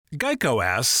Geico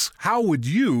asks, how would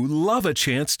you love a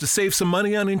chance to save some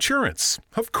money on insurance?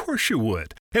 Of course you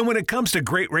would. And when it comes to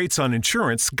great rates on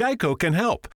insurance, Geico can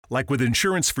help. Like with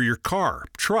insurance for your car,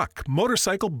 truck,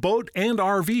 motorcycle, boat, and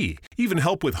RV. Even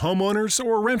help with homeowners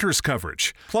or renters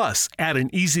coverage. Plus, add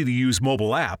an easy-to-use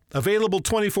mobile app, available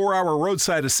 24-hour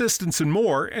roadside assistance and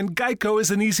more, and Geico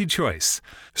is an easy choice.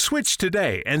 Switch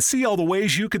today and see all the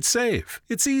ways you could save.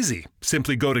 It's easy.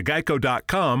 Simply go to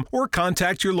geico.com or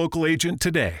contact your local agent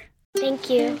today. Thank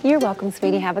you. You're welcome,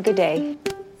 sweetie. Have a good day.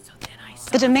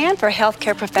 The demand for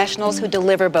healthcare professionals who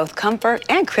deliver both comfort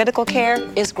and critical care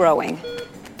is growing.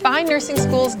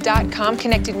 FindNursingSchools.com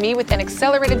connected me with an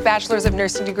accelerated Bachelor's of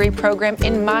Nursing degree program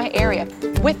in my area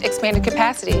with expanded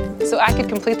capacity, so I could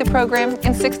complete the program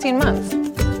in 16 months.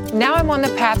 Now I'm on the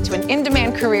path to an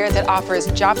in-demand career that offers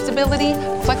job stability,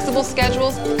 flexible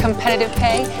schedules, competitive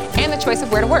pay, and the choice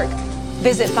of where to work.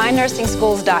 Visit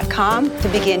FindNursingSchools.com to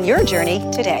begin your journey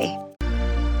today.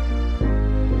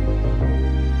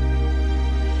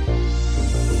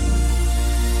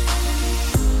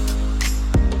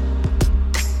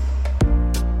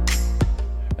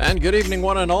 And good evening,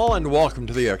 one and all, and welcome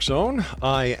to the X Zone.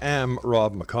 I am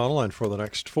Rob McConnell, and for the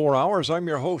next 4 hours, I'm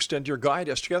your host and your guide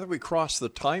as together we cross the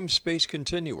time-space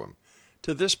continuum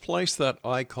to this place that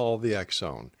I call the X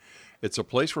Zone. It's a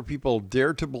place where people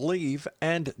dare to believe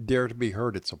and dare to be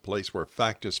heard. It's a place where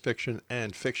fact is fiction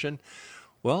and fiction,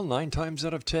 well, 9 times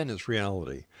out of 10 is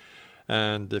reality.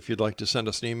 And if you'd like to send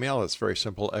us an email, it's very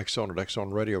simple,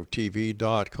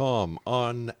 xzone@xzoneradiotv.com.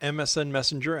 On MSN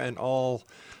Messenger and all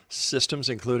systems,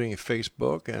 including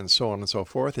Facebook and so on and so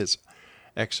forth, it's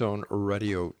X Zone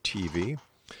Radio TV.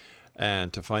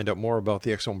 And to find out more about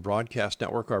the X Zone Broadcast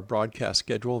Network, our broadcast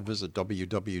schedule, visit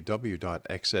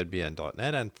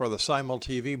www.xzbn.net. And for the Simul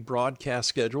TV broadcast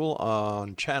schedule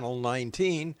on Channel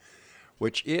 19,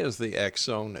 which is the X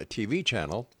Zone TV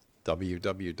channel,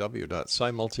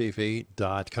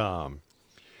 www.simultv.com.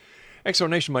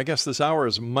 Exonation, my guest this hour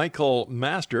is Michael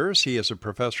Masters. He is a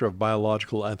professor of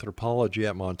biological anthropology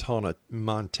at Montana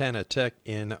Tech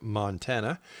in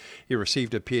Montana. He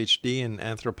received a PhD in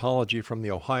anthropology from the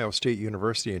Ohio State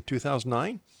University in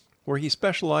 2009, where he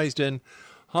specialized in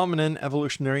hominin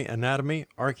evolutionary anatomy,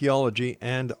 archaeology,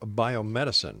 and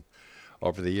biomedicine.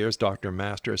 Over the years, Dr.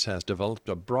 Masters has developed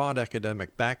a broad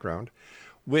academic background,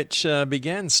 which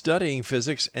began studying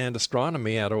physics and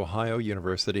astronomy at Ohio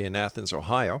University in Athens,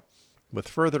 Ohio, with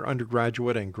further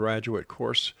undergraduate and graduate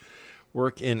course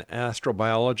work in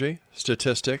astrobiology,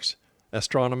 statistics,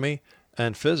 astronomy,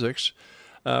 and physics,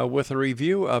 with a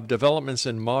review of developments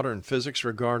in modern physics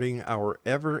regarding our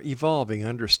ever-evolving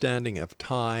understanding of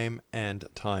time and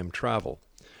time travel.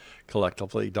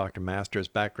 Collectively, Dr. Masters'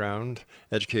 background,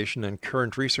 education, and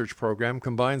current research program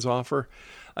combines offer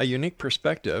a unique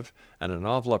perspective and a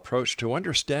novel approach to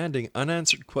understanding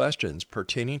unanswered questions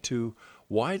pertaining to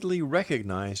widely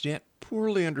recognized yet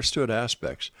poorly understood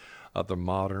aspects of the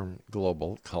modern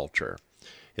global culture.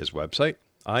 His website,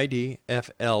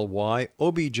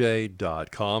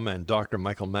 idflyobj.com. And Dr.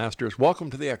 Michael Masters, welcome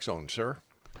to the X Zone, sir.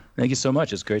 Thank you so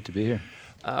much. It's great to be here.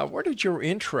 Where did your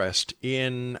interest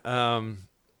in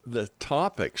the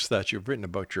topics that you've written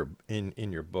about in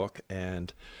your book?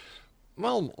 And,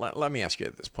 well, let me ask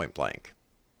you this point blank.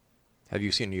 Have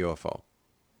you seen a UFO?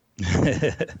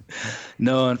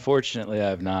 No, unfortunately, I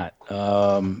have not.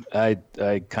 I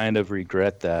kind of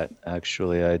regret that,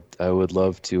 actually. I would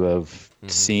love to have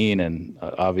seen and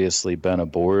obviously been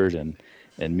aboard and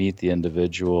meet the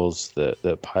individuals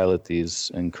that pilot these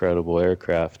incredible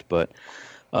aircraft. But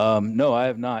no, I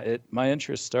have not. My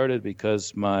interest started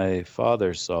because my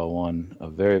father saw one a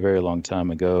very, very long time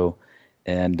ago.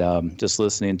 And just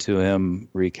listening to him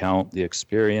recount the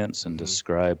experience and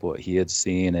describe what he had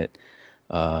seen, it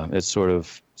sort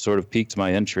of piqued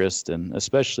my interest, and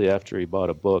especially after he bought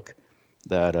a book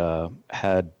that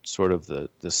had sort of the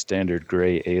standard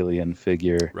gray alien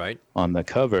figure on the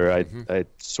cover. I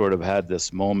sort of had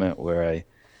this moment where I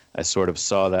sort of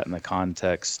saw that in the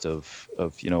context of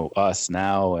us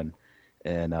now and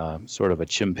sort of a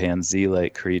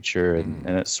chimpanzee-like creature, and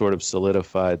it sort of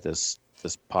solidified this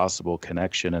possible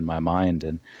connection in my mind,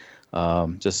 and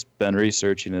just been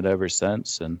researching it ever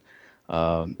since, and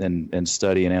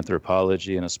studying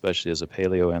anthropology, and especially as a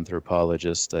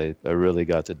paleoanthropologist, I really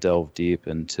got to delve deep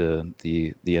into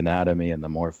the anatomy and the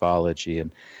morphology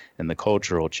and the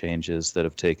cultural changes that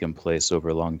have taken place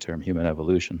over long-term human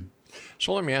evolution.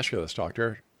 So let me ask you this,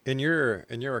 Doctor. In your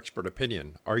expert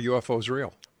opinion, are UFOs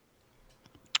real?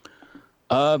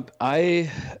 I,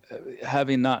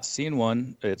 having not seen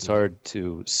one, it's hard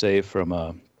to say from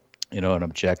an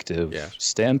objective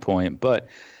standpoint, but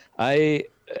I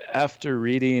after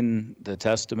reading the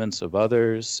testaments of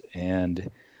others and,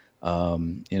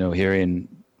 hearing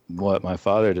what my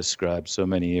father described so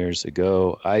many years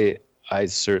ago, I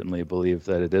certainly believe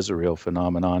that it is a real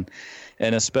phenomenon.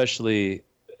 And especially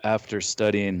after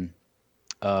studying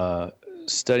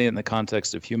in the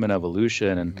context of human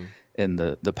evolution and in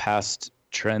the past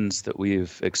trends that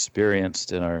we've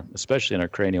experienced especially in our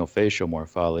craniofacial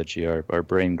morphology, our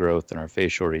brain growth and our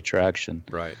facial retraction,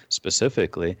 Right.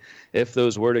 specifically, if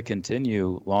those were to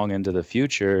continue long into the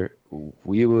future,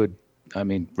 we would,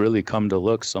 really come to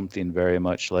look something very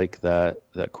much like that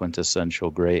quintessential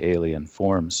gray alien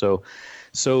form. So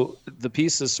the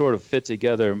pieces sort of fit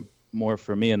together more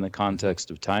for me in the context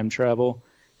of time travel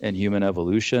and human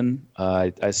evolution.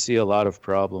 I see a lot of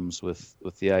problems with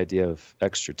the idea of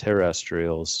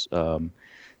extraterrestrials,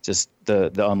 just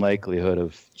the unlikelihood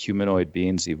of humanoid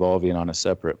beings evolving on a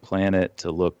separate planet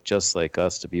to look just like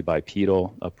us, to be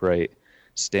bipedal, upright,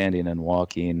 standing and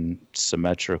walking,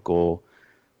 symmetrical,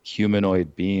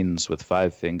 humanoid beings with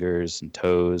 5 fingers and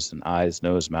toes and eyes,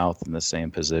 nose, mouth in the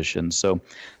same position. So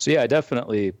yeah, I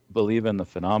definitely believe in the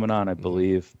phenomenon. I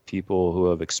believe people who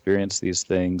have experienced these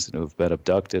things and who have been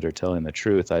abducted are telling the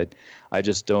truth. I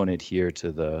just don't adhere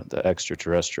to the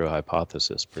extraterrestrial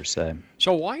hypothesis per se.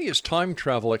 So why is time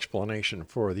travel explanation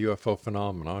for the UFO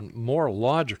phenomenon more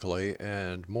logically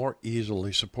and more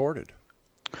easily supported?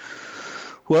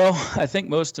 Well, I think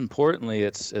most importantly,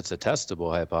 it's a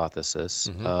testable hypothesis.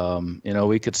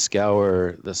 We could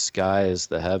scour the skies,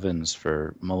 the heavens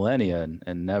for millennia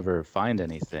and never find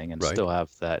anything, and still have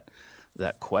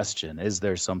that question: is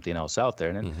there something else out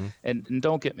there? And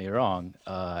don't get me wrong,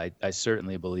 I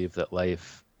certainly believe that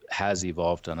life has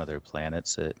evolved on other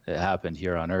planets. It happened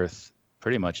here on Earth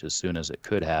pretty much as soon as it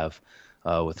could have,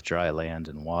 with dry land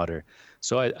and water.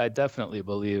 So I definitely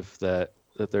believe that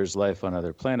there's life on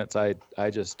other planets. I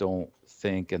just don't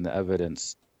think, and the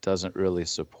evidence doesn't really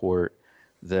support,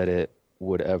 that it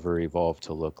would ever evolve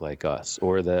to look like us,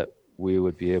 or that we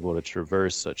would be able to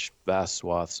traverse such vast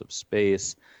swaths of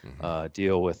space,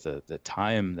 deal with the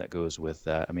time that goes with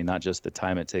that. Not just the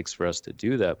time it takes for us to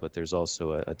do that, but there's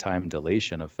also a time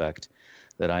dilation effect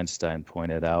that Einstein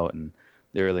pointed out in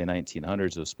the early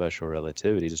 1900s with special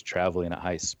relativity. Just traveling at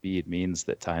high speed means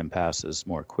that time passes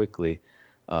more quickly.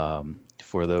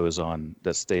 For those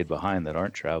that stayed behind that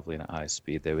aren't traveling at high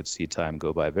speed, they would see time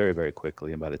go by very, very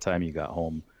quickly. And by the time you got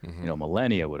home,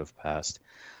 millennia would have passed.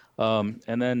 And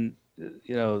then,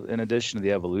 in addition to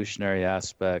the evolutionary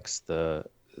aspects, the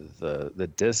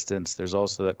distance, there's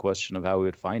also that question of how we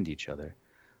would find each other.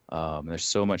 There's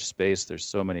so much space, there's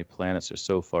so many planets, they're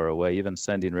so far away, even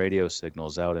sending radio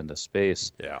signals out into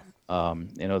space. Yeah.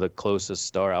 The closest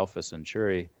star, Alpha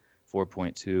Centauri,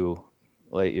 4.2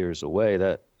 light years away,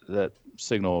 that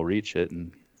signal will reach it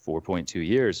in 4.2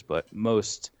 years, but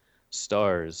most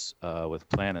stars with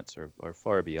planets are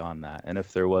far beyond that. And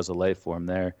if there was a life form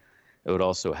there, it would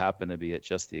also happen to be at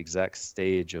just the exact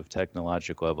stage of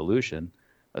technological evolution,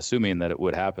 assuming that it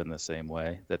would happen the same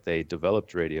way, that they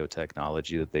developed radio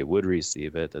technology, that they would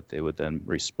receive it, that they would then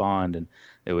respond, and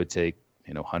it would take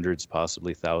hundreds,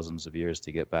 possibly thousands of years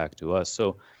to get back to us.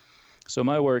 So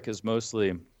my work is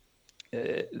mostly,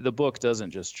 the book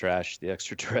doesn't just trash the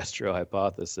extraterrestrial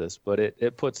hypothesis, but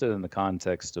it puts it in the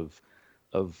context of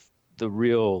the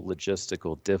real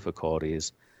logistical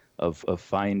difficulties of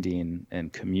finding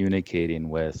and communicating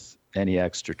with any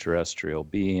extraterrestrial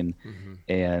being,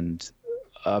 and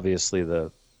obviously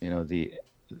the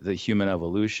human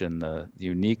evolution, the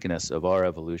uniqueness of our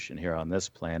evolution here on this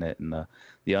planet, and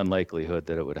the unlikelihood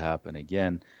that it would happen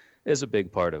again is a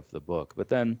big part of the book. But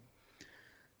then,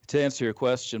 to answer your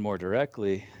question more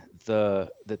directly,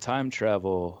 the time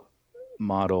travel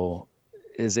model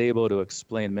is able to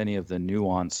explain many of the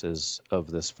nuances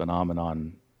of this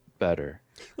phenomenon better.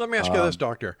 Let me ask you this,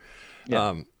 Doctor.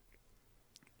 Yeah.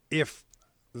 If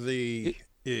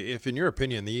in your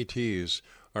opinion the ETs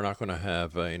are not going to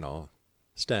have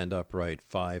stand upright,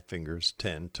 5 fingers,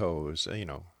 10 toes,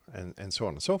 and so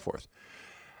on and so forth,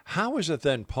 how is it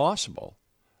then possible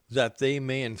that they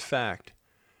may in fact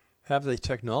have the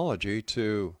technology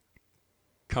to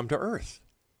come to Earth?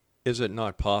 Is it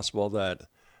not possible that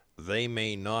they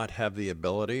may not have the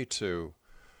ability to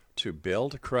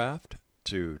build a craft,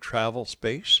 to travel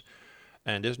space?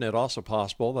 And isn't it also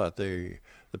possible that the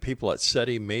people at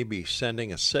SETI may be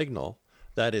sending a signal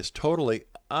that is totally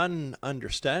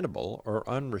ununderstandable or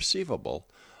unreceivable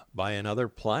by another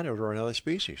planet or another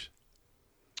species?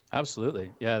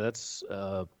 Absolutely. Yeah, that's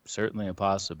certainly a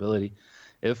possibility.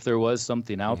 If there was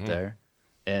something out there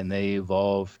and they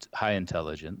evolved high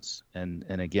intelligence, and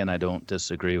again, I don't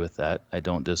disagree with that. I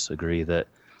don't disagree that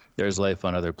there's life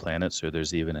on other planets, or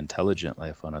there's even intelligent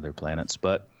life on other planets.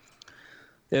 But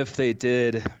if they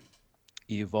did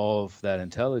evolve that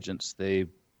intelligence, they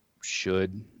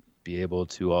should be able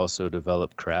to also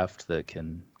develop craft that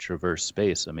can traverse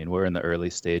space. I mean, we're in the early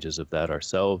stages of that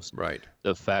ourselves. Right.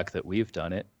 The fact that we've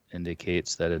done it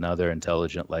indicates that another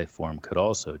intelligent life form could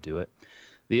also do it.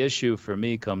 The issue for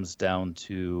me comes down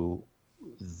to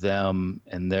them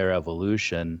and their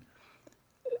evolution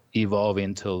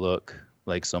evolving to look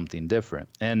like something different.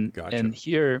 And Gotcha. and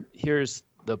here's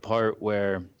the part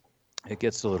where it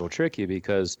gets a little tricky,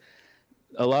 because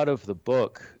a lot of the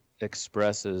book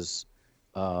expresses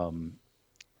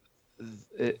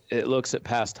it looks at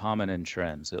past hominin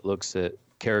trends. It looks at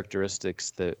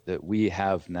characteristics that we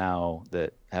have now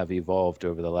that have evolved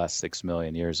over the last 6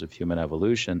 million years of human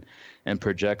evolution, and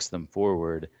projects them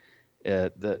forward.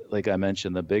 Like I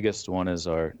mentioned, the biggest one is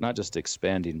our not just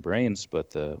expanding brains,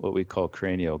 but what we call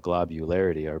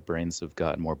cranioglobularity. Our brains have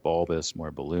gotten more bulbous,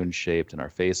 more balloon-shaped, and our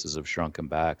faces have shrunken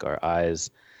back. Our eyes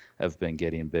have been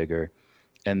getting bigger.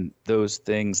 And those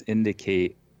things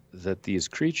indicate that these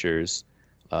creatures,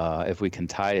 if we can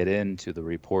tie it into the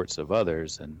reports of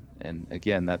others, and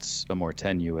again, that's a more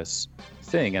tenuous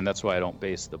thing, and that's why I don't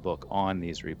base the book on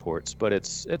these reports, but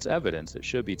it's evidence. It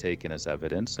should be taken as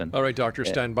evidence. And all right, Doctor,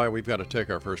 stand by. We've got to take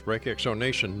our first break.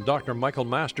 Exonation. Dr. Michael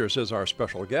Masters is our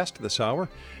special guest this hour.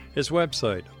 His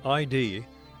website, IDFLY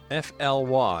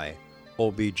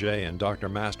OBJ, and Dr.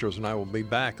 Masters and I will be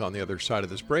back on the other side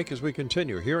of this break as we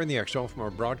continue here in the X Zone from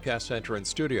our broadcast center and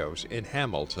studios in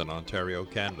Hamilton, Ontario,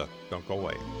 Canada. Don't go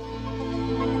away.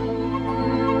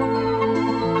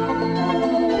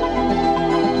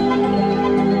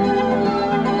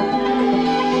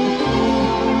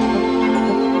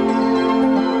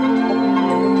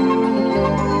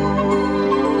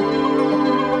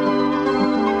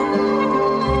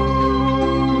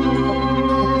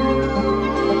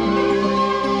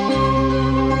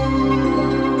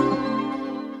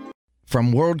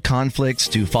 From world conflicts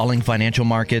to falling financial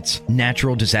markets,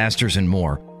 natural disasters, and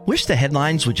more. Wish the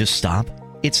headlines would just stop?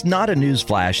 It's not a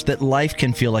newsflash that life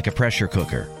can feel like a pressure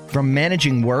cooker. From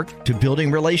managing work to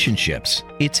building relationships,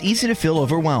 it's easy to feel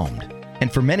overwhelmed. And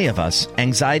for many of us,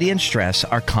 anxiety and stress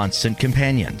are constant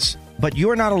companions. But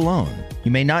you're not alone.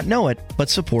 You may not know it, but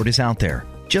support is out there,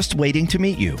 just waiting to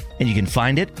meet you. And you can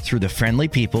find it through the friendly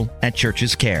people at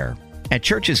Church's Care. At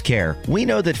Church's Care, we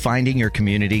know that finding your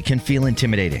community can feel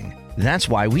intimidating. That's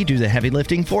why we do the heavy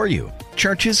lifting for you.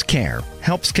 Church's Care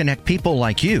helps connect people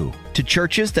like you to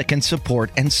churches that can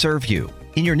support and serve you.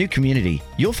 In your new community,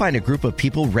 you'll find a group of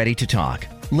people ready to talk,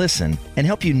 listen, and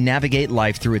help you navigate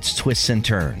life through its twists and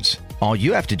turns. All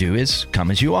you have to do is come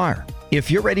as you are.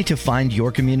 If you're ready to find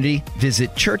your community,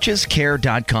 visit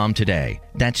churchescare.com today.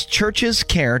 That's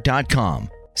churchescare.com.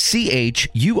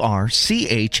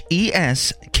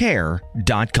 CHURCHES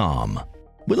care.com.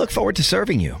 We look forward to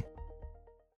serving you.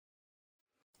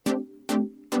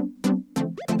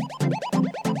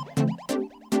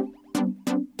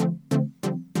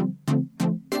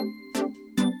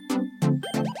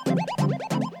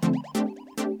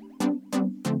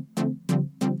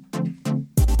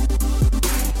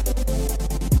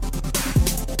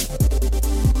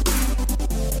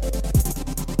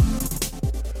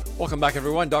 Welcome back,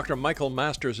 everyone. Dr. Michael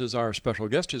Masters is our special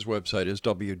guest. His website is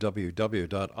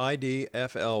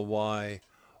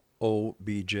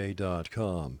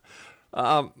www.idflyobj.com.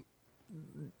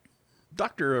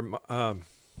 Dr.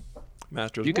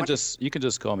 Masters, you can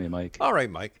just call me Mike. All right,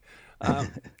 Mike.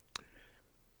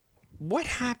 What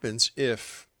happens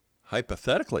if,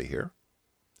 hypothetically here,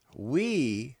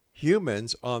 we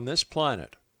humans on this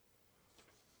planet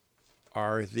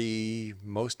are the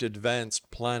most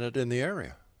advanced planet in the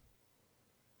area?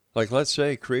 Like, let's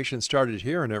say creation started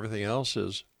here and everything else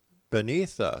is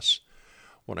beneath us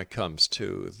when it comes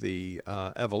to the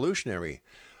evolutionary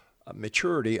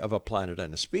maturity of a planet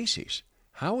and a species.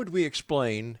 How would we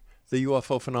explain the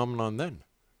UFO phenomenon then?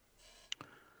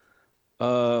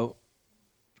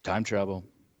 Time travel.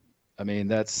 I mean,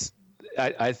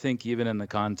 I think even in the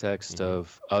context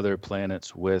of other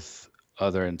planets with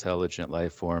other intelligent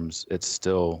life forms, it's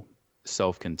still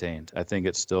self-contained. I think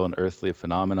it's still an earthly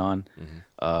phenomenon.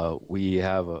 We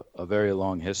have a very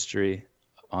long history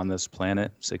on this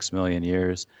planet, 6 million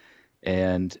years,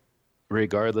 and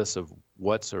regardless of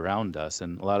what's around us,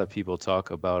 and a lot of people talk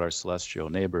about our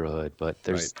celestial neighborhood, but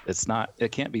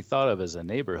it can't be thought of as a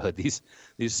neighborhood. These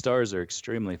stars are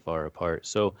extremely far apart.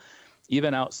 So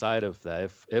even outside of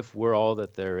that, if we're all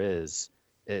that there is,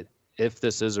 if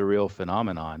this is a real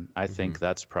phenomenon, I think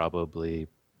that's probably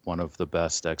one of the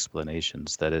best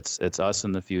explanations, that it's us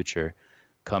in the future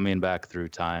coming back through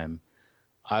time,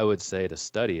 I would say to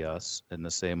study us in the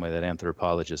same way that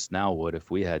anthropologists now would if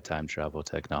we had time travel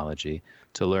technology,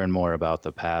 to learn more about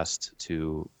the past,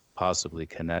 to possibly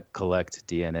collect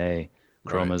DNA,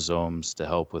 chromosomes to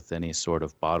help with any sort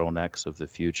of bottlenecks of the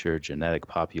future, genetic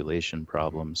population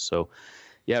problems. So,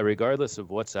 yeah, regardless of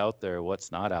what's out there,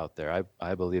 what's not out there,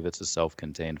 I believe it's a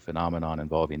self-contained phenomenon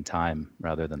involving time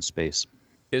rather than space.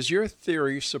 Is your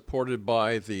theory supported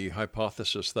by the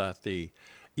hypothesis that the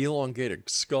elongated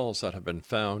skulls that have been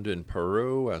found in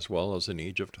Peru as well as in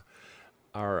Egypt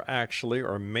are actually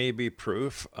or maybe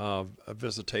proof of a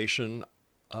visitation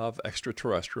of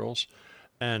extraterrestrials?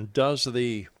 And does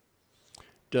the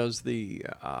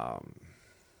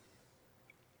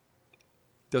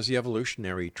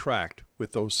evolutionary tract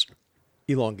with those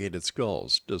elongated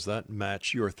skulls, does that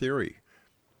match your theory?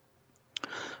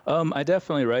 I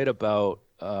definitely write about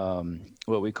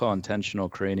what we call intentional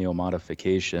cranial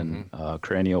modification,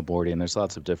 cranial boarding. There's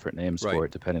lots of different names for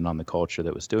it depending on the culture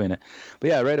that was doing it.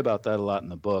 But yeah, I write about that a lot in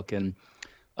the book. And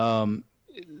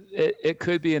it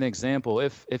could be an example.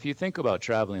 If you think about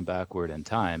traveling backward in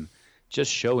time,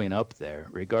 just showing up there,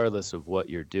 regardless of what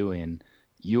you're doing,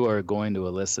 you are going to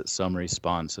elicit some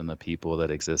response in the people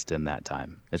that exist in that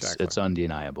time. It's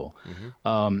undeniable.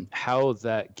 How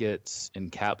that gets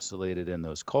encapsulated in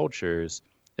those cultures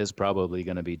is probably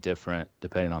going to be different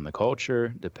depending on the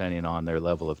culture, depending on their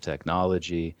level of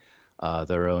technology,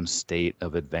 their own state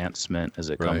of advancement as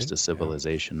it comes to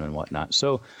civilization and whatnot.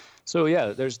 So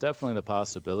yeah, there's definitely the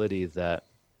possibility that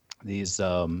these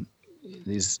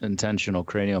intentional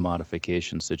cranial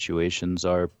modification situations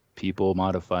are people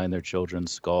modifying their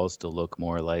children's skulls to look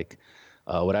more like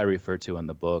what I refer to in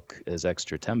the book as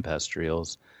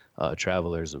extraterrestrials,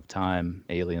 travelers of time,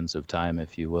 aliens of time,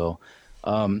 if you will.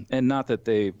 And not that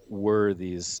they were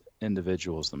these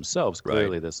individuals themselves.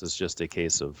 Clearly, this is just a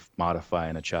case of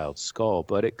modifying a child's skull,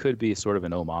 but it could be sort of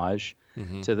an homage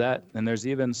to that. And there's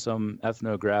even some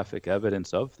ethnographic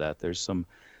evidence of that. There's some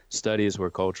studies where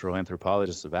cultural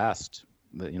anthropologists have asked,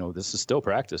 this is still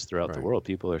practiced throughout the world.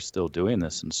 People are still doing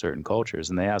this in certain cultures.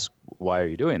 And they ask, why are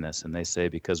you doing this? And they say,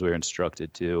 because we're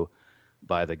instructed to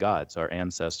by the gods. Our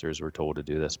ancestors were told to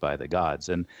do this by the gods.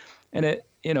 And it,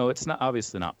 it's not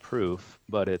obviously not proof,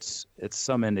 but it's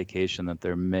some indication that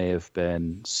there may have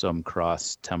been some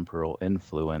cross-temporal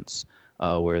influence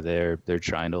where they're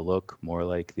trying to look more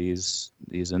like these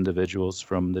individuals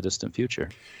from the distant future.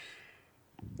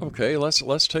 Okay,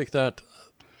 let's take that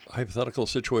hypothetical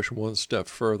situation one step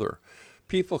further.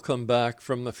 People come back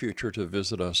from the future to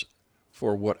visit us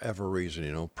for whatever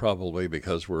reason, probably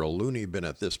because we're a loony bin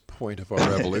at this point of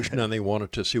our evolution, and they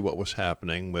wanted to see what was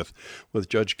happening with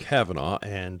Judge Kavanaugh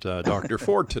and Dr.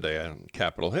 Ford today on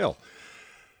Capitol Hill.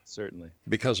 Certainly.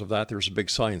 Because of that, there's a big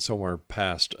sign somewhere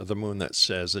past the moon that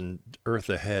says, "And Earth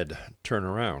ahead, turn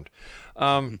around."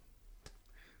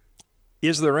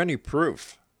 Is there any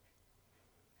proof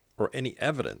or any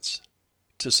evidence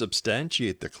to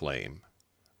substantiate the claim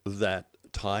that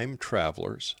time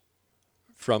travelers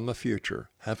from the future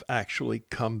have actually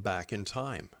come back in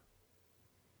time?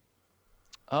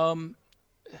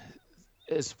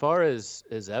 As far as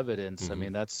evidence, I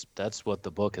mean, that's what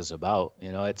the book is about.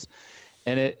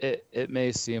 It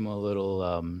may seem a little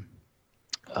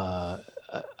I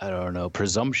don't know,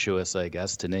 presumptuous, I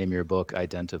guess, to name your book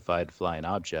Identified Flying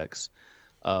Objects.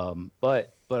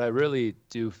 But I really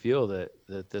do feel that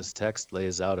this text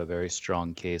lays out a very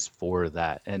strong case for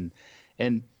that. And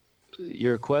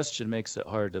your question makes it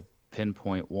hard to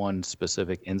pinpoint one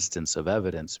specific instance of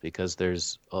evidence, because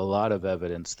there's a lot of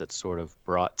evidence that's sort of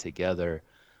brought together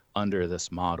under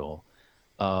this model.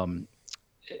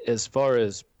 As far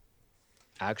as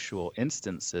actual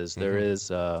instances, there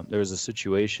was a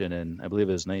situation in, I believe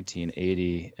it was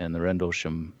 1980, in the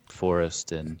Rendlesham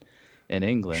Forest in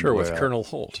England. Sure, with Colonel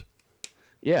Holt.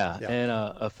 Yeah, and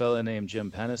a fellow named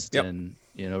Jim Peniston,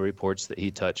 reports that he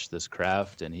touched this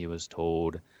craft and he was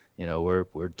told,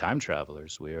 we're time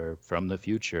travelers. We are from the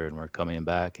future and we're coming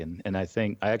back. And I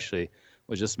think I actually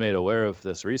was just made aware of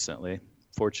this recently,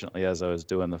 fortunately, as I was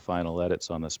doing the final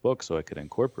edits on this book, so I could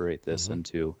incorporate this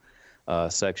into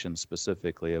section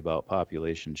specifically about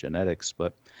population genetics.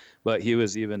 But he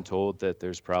was even told that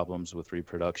there's problems with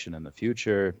reproduction in the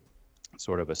future,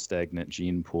 sort of a stagnant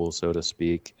gene pool, so to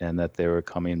speak, and that they were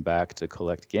coming back to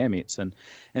collect gametes. And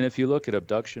if you look at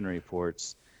abduction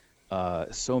reports,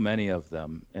 so many of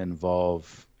them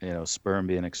involve sperm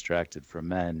being extracted from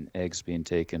men, eggs being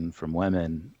taken from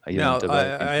women. Now,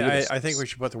 I think we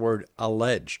should put the word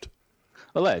alleged.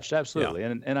 Alleged, absolutely.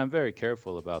 Yeah. And I'm very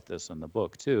careful about this in the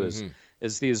book too,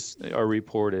 is these are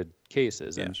reported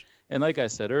cases. Yes. And like I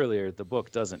said earlier, the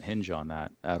book doesn't hinge on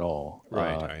that at all.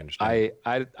 Right, I understand.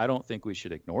 I don't think we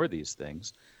should ignore these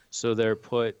things. So they're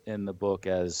put in the book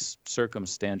as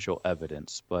circumstantial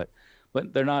evidence, but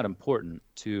they're not important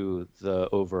to the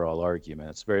overall argument.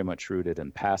 It's very much rooted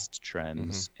in past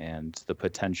trends and the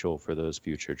potential for those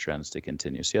future trends to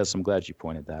continue. So yes, I'm glad you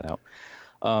pointed that out.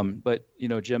 But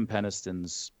Jim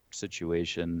Peniston's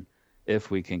situation, if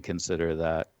we can consider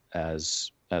that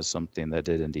as something that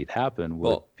did indeed happen,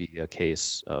 would be a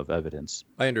case of evidence.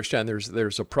 I understand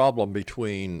there's a problem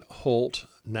between Holt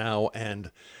now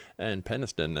and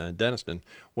Peniston,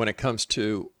 when it comes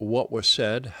to what was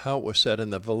said, how it was said,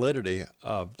 and the validity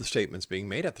of the statements being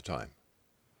made at the time.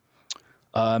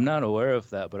 I'm not aware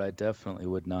of that, but I definitely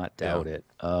would not doubt it.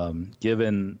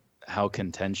 Given how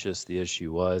contentious the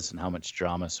issue was and how much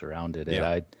drama surrounded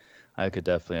it, I could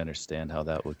definitely understand how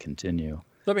that would continue.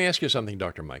 Let me ask you something,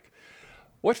 Dr. Mike.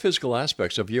 What physical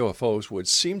aspects of UFOs would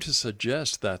seem to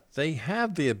suggest that they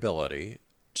have the ability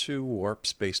to warp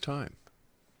space-time?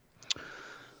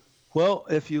 Well,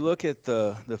 if you look at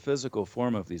the physical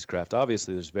form of these craft,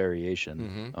 obviously there's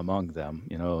variation among them.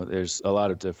 There's a lot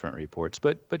of different reports,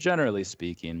 but generally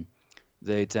speaking,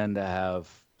 they tend to have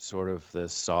sort of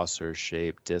this saucer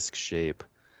shape, disc shape.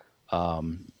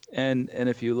 And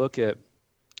if you look at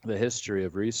the history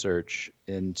of research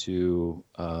into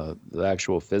the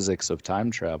actual physics of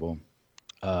time travel,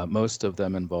 most of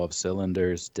them involve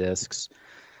cylinders, discs,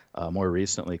 more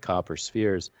recently copper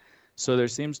spheres. So there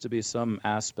seems to be some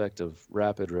aspect of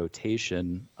rapid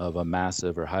rotation of a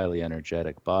massive or highly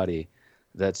energetic body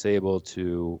that's able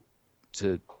to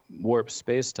warp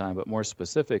space-time, but more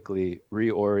specifically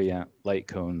reorient light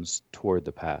cones toward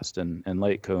the past. And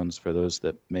light cones, for those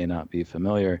that may not be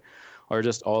familiar, are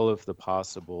just all of the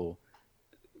possible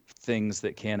things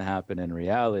that can happen in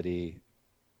reality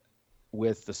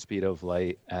with the speed of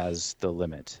light as the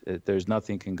limit. There's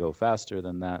nothing can go faster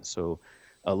than that, so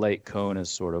a light cone is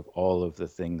sort of all of the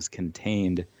things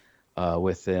contained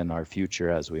within our future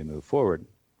as we move forward.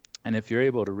 And if you're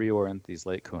able to reorient these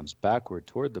light cones backward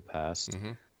toward the past,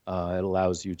 it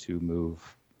allows you to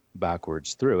move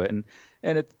backwards through it.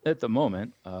 And at the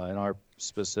moment, in our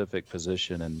specific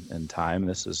position and time,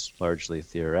 this is largely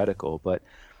theoretical, but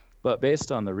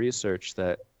based on the research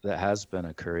that has been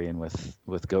occurring with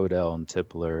Gödel and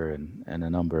Tipler and a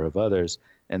number of others,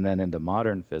 and then into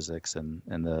modern physics and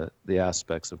the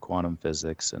aspects of quantum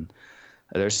physics. And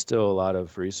there's still a lot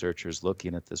of researchers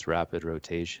looking at this rapid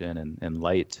rotation and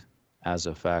light as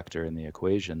a factor in the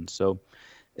equation. So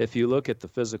if you look at the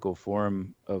physical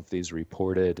form of these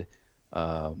reported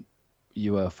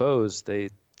UFOs, they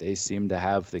seem to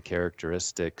have the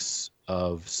characteristics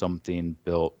of something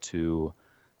built to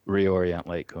reorient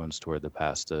light cones toward the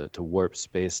past, to warp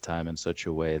space-time in such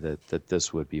a way that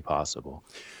this would be possible.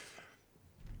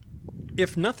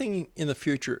 If nothing in the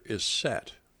future is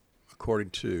set,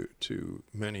 according to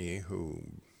many who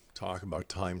talk about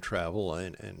time travel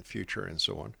and future and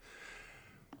so on,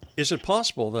 is it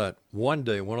possible that one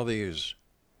day one of these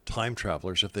time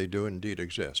travelers, if they do indeed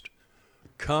exist,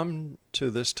 come to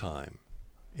this time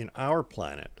in our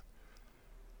planet,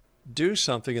 do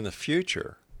something in the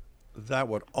future that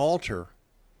would alter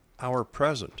our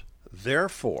present,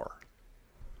 therefore,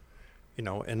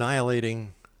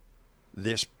 annihilating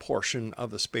this portion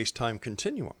of the space-time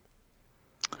continuum?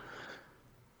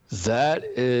 That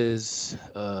is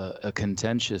a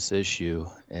contentious issue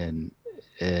in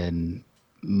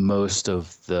most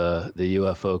of the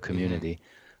UFO community.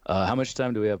 How much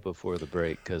time do we have before the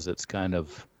break? Because it's kind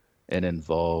of an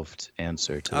involved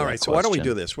answer to All that right, so question. why don't we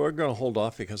do this? We're going to hold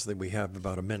off because we have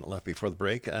about a minute left before the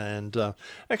break. And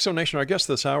Exonation, our guest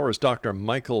this hour is Dr.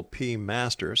 Michael P.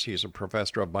 Masters. He's a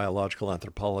professor of biological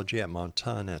anthropology at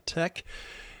Montana Tech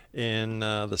in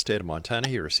the state of Montana.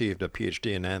 He received a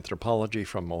PhD in anthropology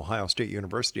from Ohio State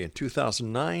University in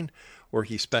 2009, where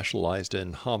he specialized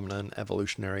in hominin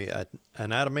evolutionary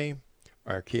anatomy,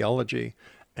 archaeology,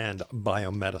 and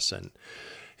biomedicine.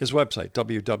 His website,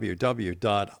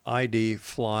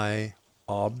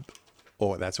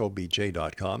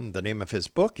 www.idflyobj.com. The name of his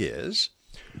book is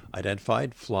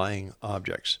Identified Flying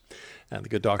Objects. And the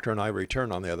good doctor and I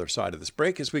return on the other side of this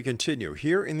break as we continue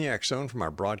here in the X Zone from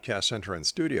our broadcast center and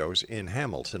studios in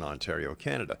Hamilton, Ontario,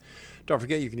 Canada. Don't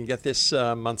forget, you can get this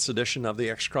month's edition of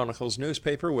the X Chronicles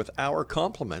newspaper with our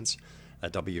compliments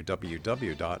at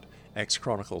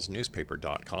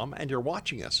www.xchroniclesnewspaper.com. And you're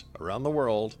watching us around the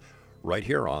world right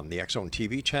here on the X Zone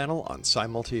TV channel on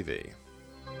Simul TV.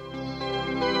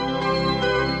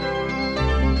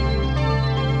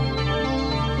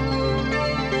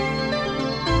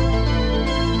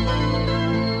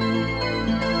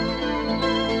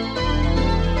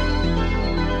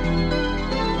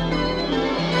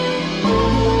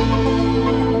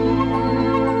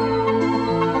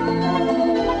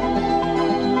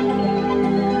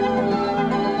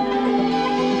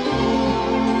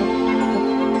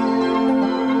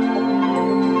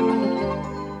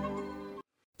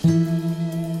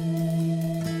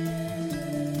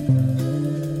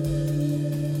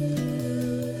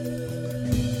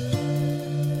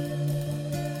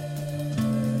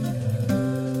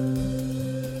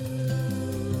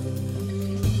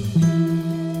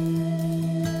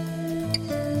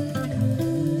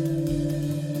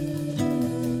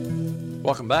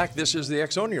 Welcome back. This is the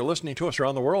X Zone. You're listening to us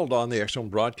around the world on the X Zone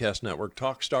Broadcast Network,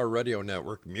 Talkstar Radio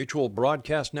Network, Mutual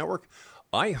Broadcast Network,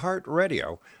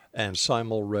 iHeartRadio, and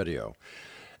Simul Radio.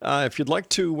 If you'd like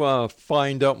to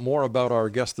find out more about our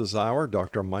guest this hour,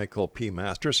 Dr. Michael P.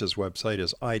 Masters, his website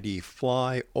is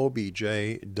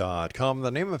idflyobj.com.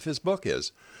 The name of his book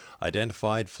is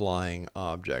Identified Flying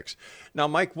Objects. Now,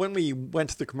 Mike, when we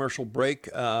went to the commercial break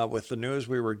with the news,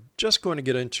 we were just going to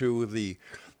get into the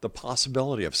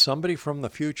possibility of somebody from the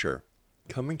future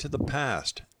coming to the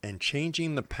past and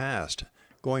changing the past,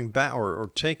 going back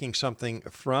or taking something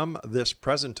from this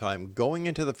present time, going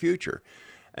into the future,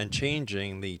 and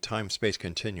changing the time-space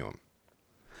continuum.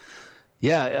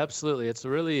 Yeah, absolutely. It's a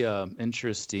really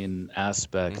interesting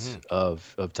aspect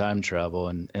of time travel,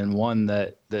 and one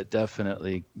that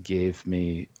definitely gave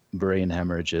me brain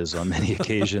hemorrhages on many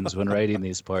occasions when writing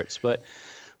these parts. But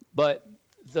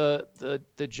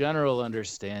the general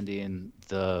understanding,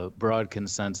 the broad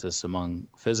consensus among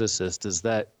physicists is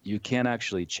that you can't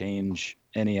actually change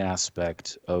any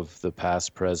aspect of the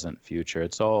past, present, future.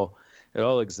 It all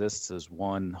exists as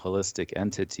one holistic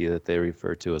entity that they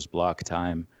refer to as block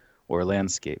time or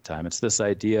landscape time. It's this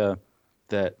idea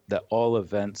that all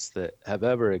events that have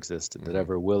ever existed, that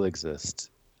ever will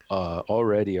exist,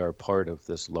 already are part of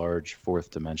this large fourth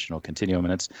dimensional continuum.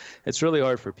 And it's really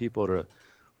hard for people to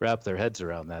wrap their heads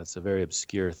around that. It's a very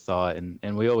obscure thought. And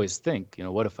we always think,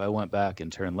 what if I went back and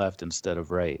turned left instead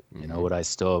of right? Would I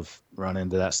still have run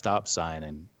into that stop sign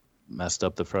and messed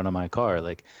up the front of my car?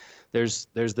 Like, there's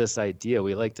this idea,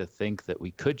 we like to think that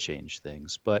we could change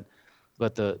things, but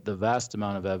the vast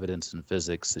amount of evidence in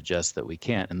physics suggests that we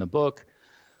can't. And the book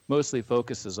mostly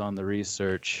focuses on the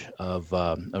research of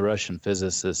a Russian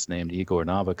physicist named Igor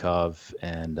Novikov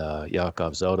and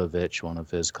Yakov Zeldovich, one of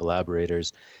his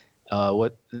collaborators.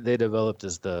 What they developed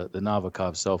is the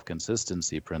Novikov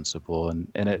self-consistency principle,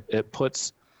 and it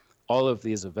puts all of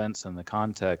these events in the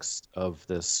context of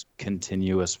this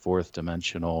continuous fourth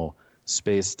dimensional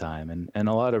space-time, and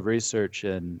a lot of research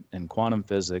in quantum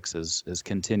physics has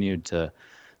continued to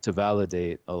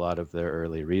validate a lot of their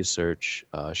early research,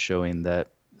 showing that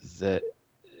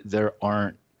there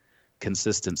aren't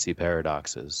consistency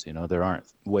paradoxes. There aren't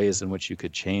ways in which you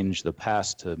could change the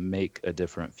past to make a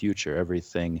different future.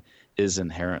 Everything is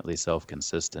inherently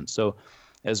self-consistent. So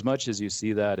as much as you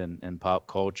see that in pop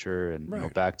culture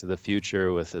and Back to the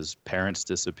Future with his parents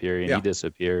disappearing, he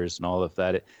disappears and all of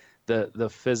that, the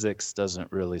physics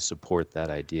doesn't really support that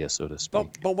idea, so to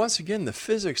speak. But once again, the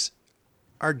physics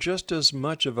are just as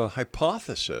much of a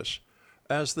hypothesis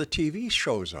as the TV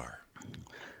shows are.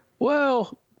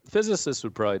 Well, physicists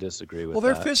would probably disagree with that.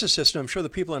 Well, they're physicists, and I'm sure the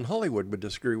people in Hollywood would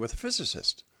disagree with a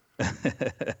physicist.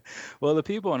 Well, the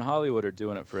people in Hollywood are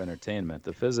doing it for entertainment.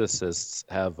 The physicists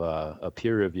have a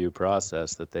peer review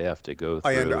process that they have to go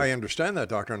through. I understand that,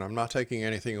 Doctor, and I'm not taking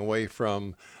anything away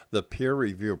from the peer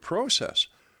review process.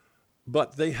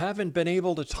 But they haven't been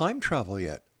able to time travel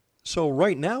yet. So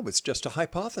right now, it's just a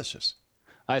hypothesis.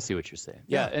 I see what you're saying.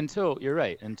 Yeah, you're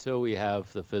right. Until we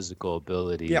have the physical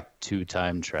ability to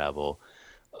time travel,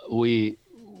 we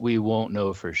won't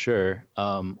know for sure.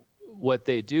 What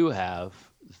they do have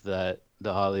that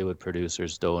the Hollywood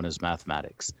producers don't is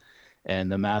mathematics.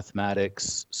 And the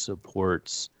mathematics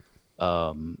supports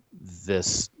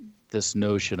this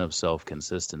notion of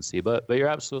self-consistency. But you're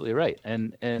absolutely right.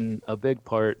 And a big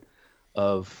part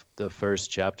of the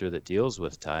first chapter that deals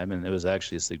with time, and it was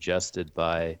actually suggested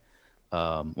by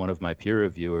one of my peer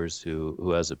reviewers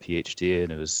who has a PhD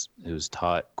and who's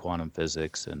taught quantum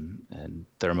physics and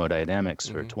thermodynamics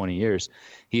for 20 years.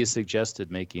 He has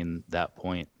suggested making that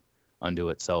point unto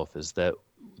itself, is that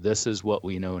this is what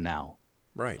we know now.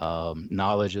 Right.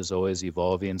 Knowledge is always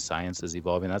evolving. Science is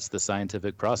evolving. That's the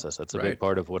scientific process. That's a big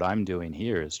part of what I'm doing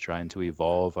here, is trying to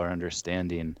evolve our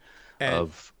understanding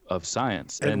of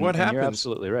science. And what happens? You're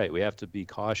absolutely right. We have to be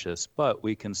cautious, but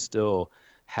we can still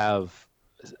have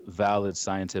valid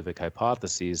scientific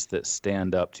hypotheses that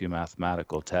stand up to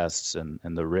mathematical tests and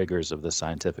the rigors of the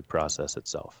scientific process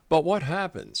itself. But what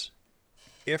happens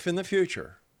if in the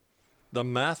future the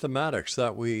mathematics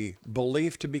that we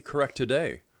believe to be correct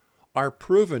today are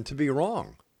proven to be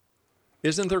wrong?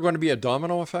 Isn't there going to be a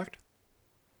domino effect?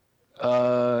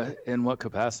 In what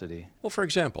capacity? Well, for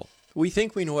example, we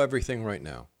think we know everything right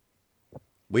now.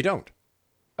 We don't.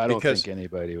 I don't think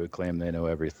anybody would claim they know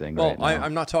everything right now.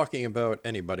 I'm not talking about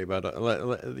anybody, but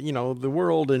the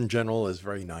world in general is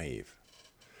very naive.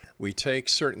 We take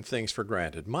certain things for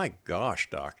granted. My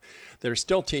gosh, Doc, they're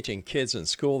still teaching kids in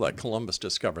school that Columbus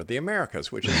discovered the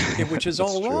Americas, which is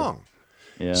all wrong.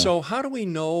 Yeah. So how do we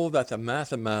know that the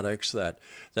mathematics that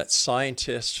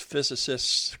scientists,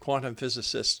 physicists, quantum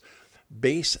physicists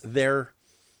base their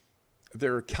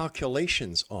their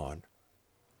calculations on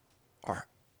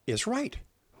is right.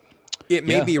 It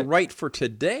may be right for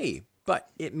today, but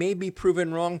it may be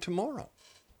proven wrong tomorrow.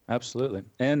 Absolutely.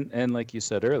 And like you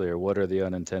said earlier, what are the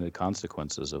unintended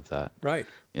consequences of that? Right.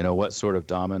 What sort of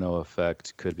domino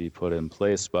effect could be put in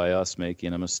place by us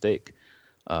making a mistake,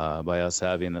 by us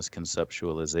having this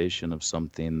conceptualization of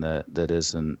something that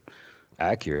isn't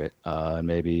accurate, and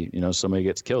maybe somebody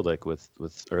gets killed, like with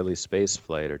early space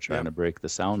flight or trying to break the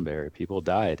sound barrier. People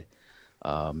died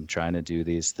trying to do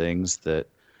these things that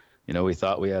we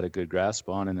thought we had a good grasp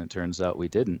on, and it turns out we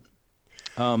didn't.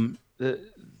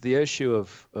 The issue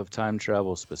of time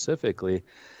travel specifically,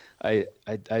 I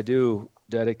do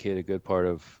dedicate a good part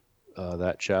of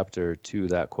that chapter to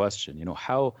that question.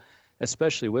 How,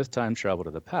 especially with time travel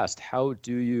to the past, how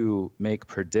do you make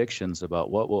predictions about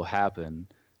what will happen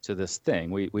to this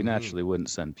thing? We naturally wouldn't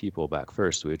send people back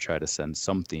first. We would try to send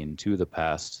something to the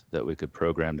past that we could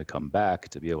program to come back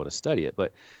to be able to study it.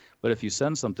 But if you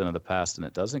send something to the past and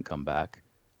it doesn't come back,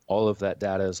 all of that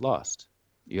data is lost.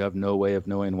 You have no way of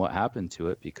knowing what happened to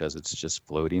it because it's just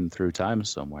floating through time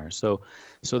somewhere. So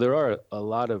there are a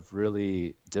lot of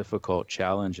really difficult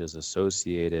challenges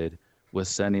associated with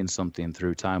sending something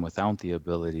through time without the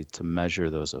ability to measure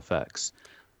those effects.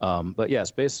 But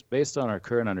yes, based on our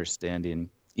current understanding,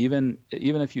 even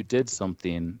if you did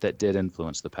something that did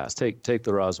influence the past, take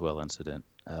the Roswell incident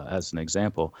as an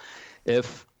example.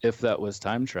 If that was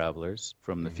time travelers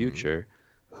from the future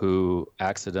who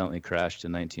accidentally crashed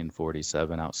in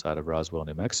 1947 outside of Roswell,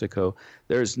 New Mexico,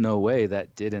 there's no way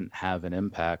that didn't have an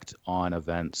impact on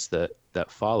events that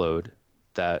followed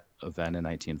that event in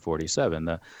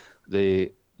 1947.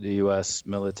 The U.S.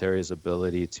 military's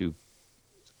ability to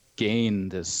gain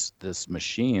this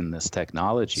machine, this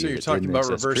technology. So you're talking about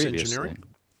reverse engineering?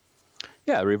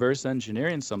 Yeah, reverse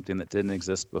engineering something that didn't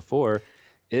exist before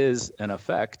is an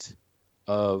effect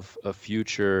of a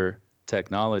future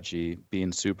technology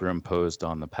being superimposed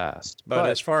on the past. But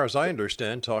as far as I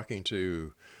understand, talking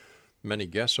to many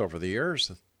guests over the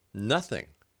years, nothing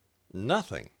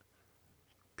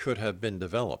could have been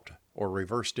developed or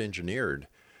reversed engineered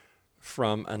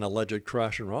from an alleged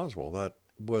crash in Roswell that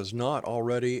was not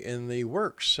already in the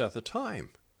works at the time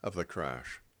of the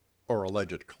crash or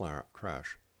alleged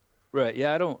crash. Right.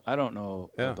 Yeah, I don't know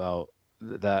about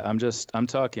that. I'm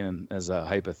talking as a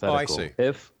hypothetical. Oh, I see.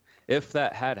 If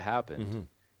that had happened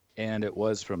and it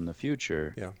was from the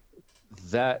future,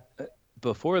 that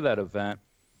before that event,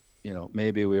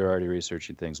 maybe we were already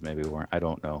researching things, maybe we weren't. I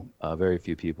don't know. Very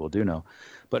few people do know.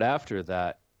 But after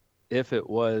that, if it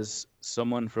was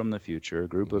someone from the future, a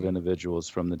group of individuals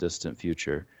from the distant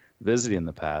future visiting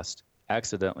the past,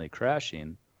 accidentally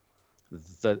crashing,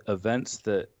 the events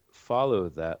that follow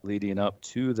that leading up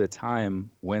to the time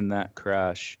when that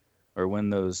crash or when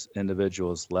those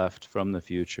individuals left from the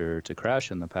future to crash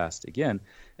in the past again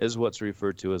is what's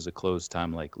referred to as a closed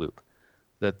time-like loop.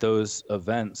 That those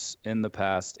events in the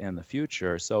past and the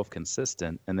future are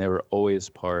self-consistent, and they were always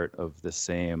part of the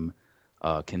same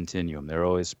continuum. They're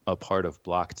always a part of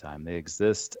block time. They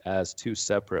exist as two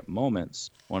separate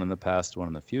moments, one in the past, one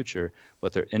in the future,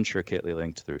 but they're intricately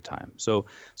linked through time. So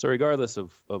regardless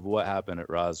of what happened at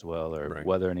Roswell or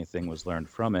whether anything was learned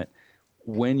from it,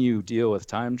 when you deal with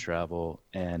time travel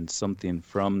and something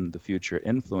from the future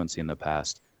influencing the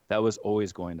past, that was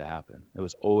always going to happen. It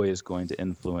was always going to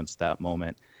influence that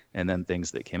moment and then things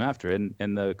that came after. And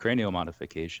the cranial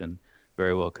modification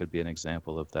very well could be an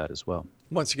example of that as well.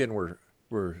 Once again,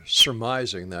 we're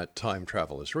surmising that time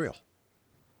travel is real.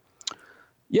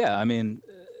 Yeah, I mean,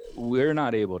 we're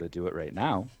not able to do it right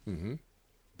now.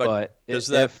 But does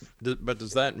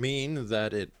that mean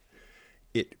that it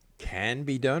can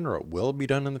be done or it will be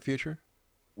done in the future?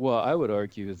 Well, I would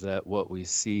argue that what we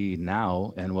see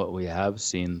now and what we have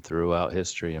seen throughout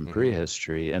history and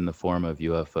prehistory in the form of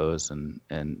UFOs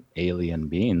and alien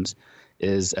beings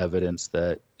is evidence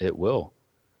that it will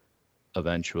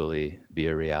eventually be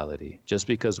a reality. Just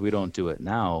because we don't do it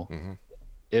now,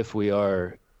 if we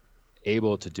are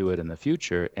able to do it in the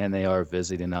future and they are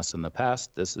visiting us in the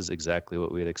past, this is exactly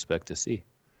what we'd expect to see.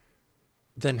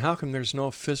 Then how come there's no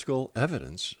physical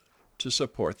evidence to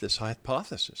support this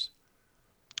hypothesis?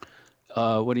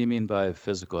 What do you mean by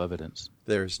physical evidence?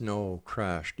 There's no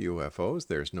crashed UFOs.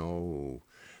 There's no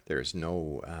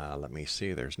let me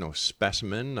see, there's no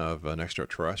specimen of an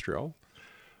extraterrestrial.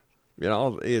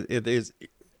 It is,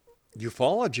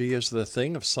 ufology is the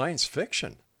thing of science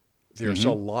fiction. There's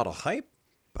a lot of hype,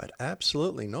 but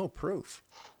absolutely no proof.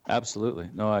 Absolutely.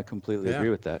 No, I completely agree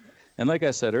with that. And like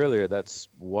I said earlier, that's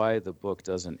why the book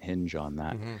doesn't hinge on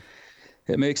that.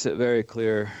 It makes it very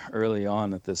clear early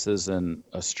on that this isn't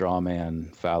a straw man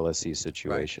fallacy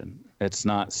situation. Right. It's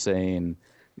not saying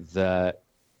that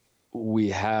we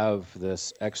have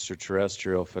this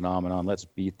extraterrestrial phenomenon, let's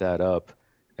beat that up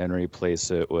and replace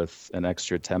it with an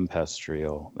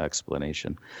extraterrestrial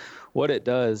explanation. What it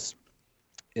does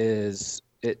is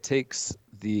it takes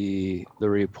the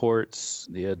reports,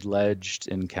 the alleged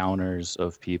encounters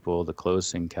of people, the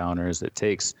close encounters. It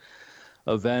takes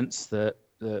events that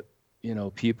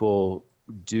people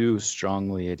do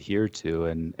strongly adhere to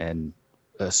and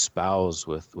espouse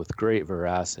with great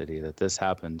veracity that this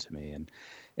happened to me, and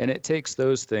it takes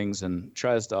those things and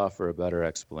tries to offer a better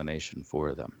explanation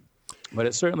for them. But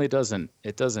it certainly doesn't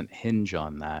hinge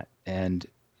on that. And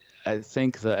I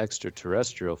think the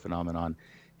extraterrestrial phenomenon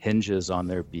hinges on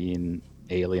there being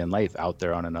alien life out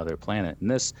there on another planet. And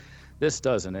this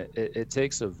doesn't. It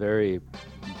takes a very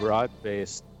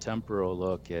broad-based temporal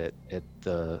look at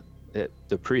the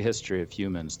prehistory of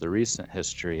humans, the recent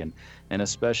history, and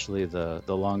especially the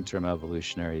long-term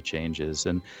evolutionary changes,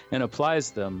 and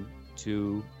applies them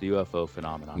to the UFO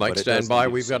phenomenon. Mike, stand by.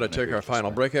 We've got to take our final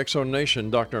break. X-Zone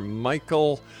Nation, Dr.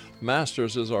 Michael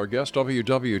Masters is our guest.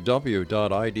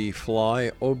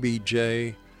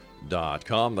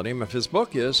 www.idflyobj.com. The name of his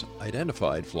book is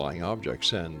Identified Flying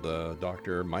Objects. And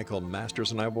Dr. Michael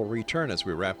Masters and I will return as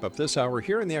we wrap up this hour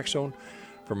here in the X-Zone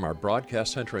from our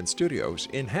broadcast center and studios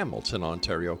in Hamilton,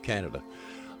 Ontario, Canada.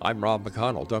 I'm Rob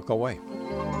McConnell. Don't go away.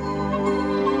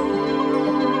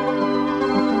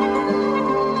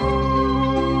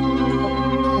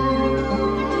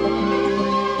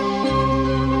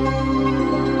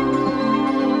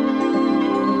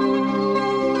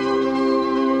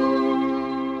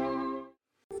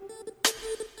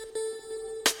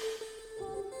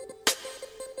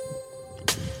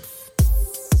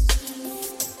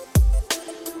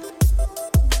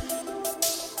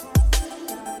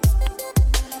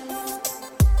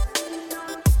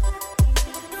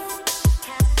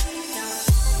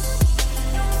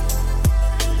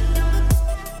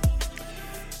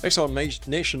 X-Zone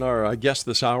Nation, our guest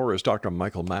this hour is Dr.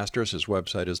 Michael Masters. His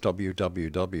website is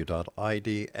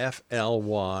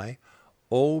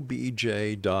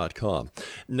www.idflyobj.com.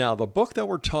 Now, the book that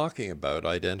we're talking about,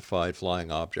 Identified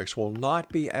Flying Objects, will not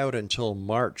be out until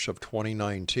March of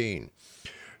 2019.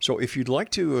 So if you'd like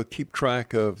to keep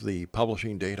track of the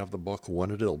publishing date of the book,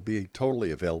 when it'll be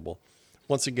totally available,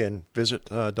 once again, visit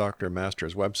Dr.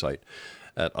 Masters' website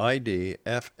at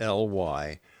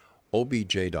idflyobj.com.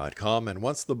 And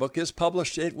once the book is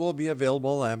published, it will be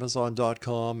available at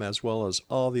Amazon.com as well as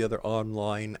all the other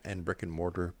online and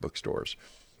brick-and-mortar bookstores.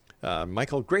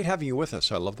 Michael, great having you with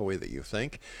us. I love the way that you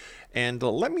think. And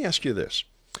let me ask you this.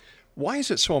 Why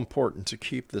is it so important to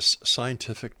keep this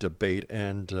scientific debate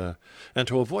and to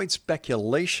avoid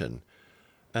speculation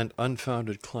and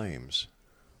unfounded claims?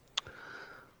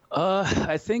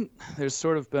 I think there's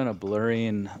sort of been a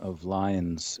blurring of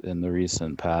lines in the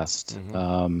recent past.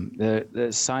 Mm-hmm.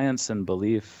 The science and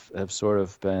belief have sort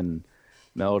of been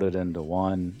melded into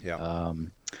one. Yeah.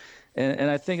 And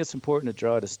I think it's important to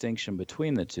draw a distinction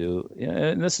between the two.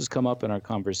 And this has come up in our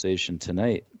conversation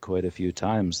tonight quite a few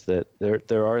times, that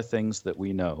there are things that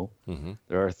we know. Mm-hmm.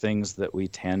 There are things that we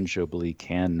tangibly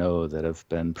can know that have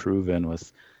been proven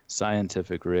with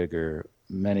scientific rigor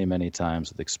many, many times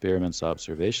with experiments,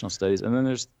 observational studies, and then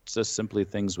there's just simply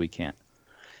things we can't.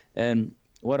 And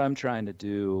what I'm trying to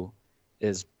do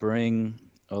is bring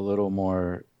a little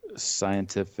more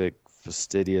scientific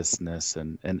fastidiousness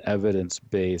and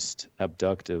evidence-based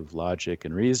abductive logic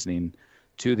and reasoning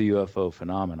to the UFO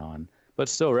phenomenon, but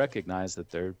still recognize that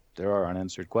there are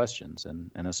unanswered questions,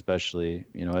 and especially,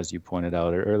 as you pointed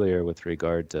out earlier with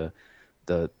regard to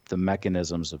the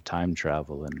mechanisms of time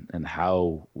travel and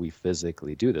how we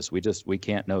physically do this. We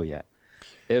can't know yet.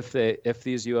 If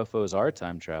these UFOs are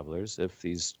time travelers, if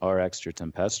these are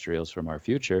extraterrestrials from our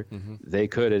future, mm-hmm. they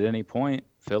could at any point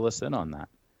fill us in on that.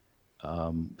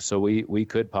 So we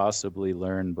could possibly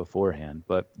learn beforehand.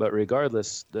 But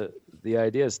regardless, the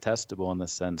idea is testable in the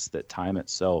sense that time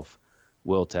itself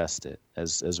will test it.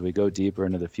 As we go deeper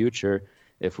into the future,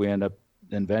 if we end up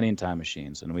inventing time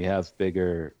machines and we have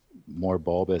bigger, more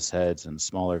bulbous heads and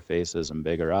smaller faces and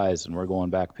bigger eyes, and we're going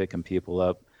back picking people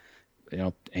up,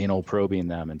 anal probing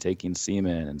them and taking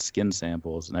semen and skin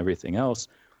samples and everything else,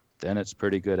 then it's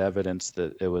pretty good evidence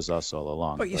that it was us all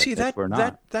along. But you see,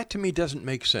 that to me doesn't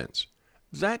make sense.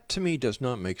 That to me does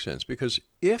not make sense, because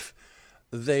if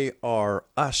they are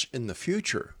us in the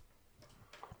future,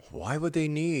 why would they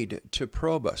need to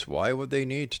probe us? Why would they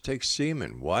need to take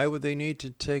semen? Why would they need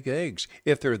to take eggs?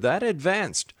 If they're that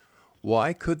advanced,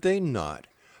 why could they not,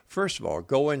 first of all,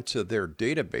 go into their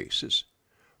databases,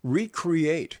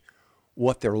 recreate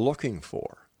what they're looking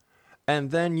for,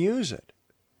 and then use it.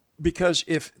 Because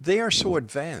if they are so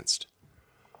advanced,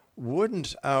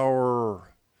 wouldn't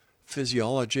our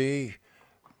physiology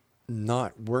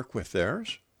not work with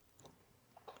theirs?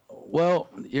 Well,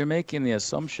 you're making the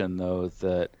assumption, though,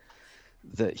 that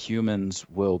humans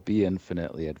will be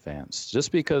infinitely advanced.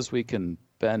 Just because we can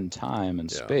bend time and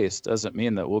space doesn't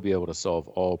mean that we'll be able to solve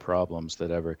all problems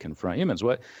that ever confront humans.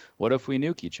 What if we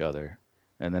nuke each other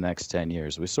in the next 10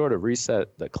 years? We sort of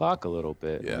reset the clock a little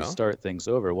bit and we start things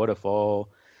over. What if all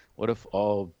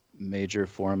major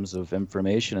forms of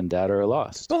information and data are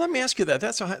lost? Well, let me ask you that.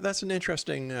 That's an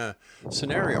interesting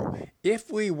scenario.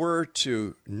 If we were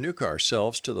to nuke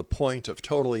ourselves to the point of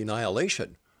total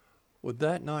annihilation, would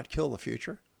that not kill the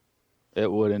future? It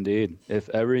would indeed. If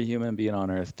every human being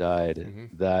on Earth died,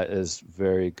 that is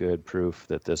very good proof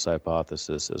that this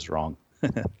hypothesis is wrong.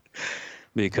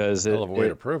 Because hell of a way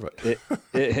to prove it.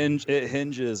 it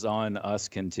hinges on us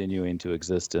continuing to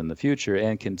exist in the future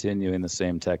and continuing the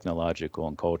same technological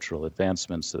and cultural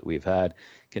advancements that we've had,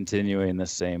 continuing the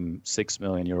same 6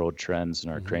 million-year-old trends in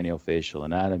our craniofacial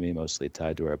anatomy, mostly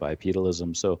tied to our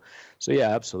bipedalism. So yeah,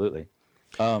 absolutely.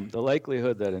 The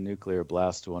likelihood that a nuclear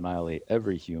blast will annihilate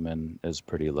every human is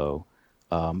pretty low.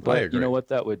 But you know what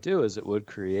that would do is it would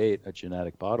create a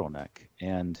genetic bottleneck.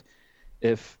 And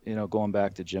if, going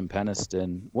back to Jim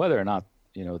Peniston, whether or not,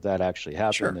 that actually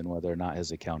happened and whether or not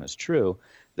his account is true,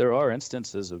 there are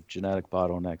instances of genetic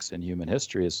bottlenecks in human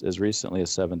history. As recently as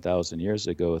 7,000 years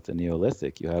ago with the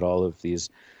Neolithic, you had all of these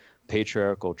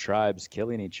patriarchal tribes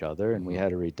killing each other, and we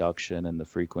had a reduction in the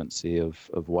frequency of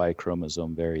Y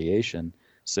chromosome variation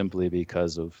simply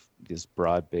because of these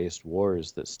broad-based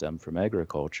wars that stem from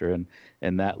agriculture,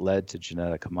 and that led to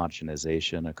genetic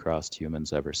homogenization across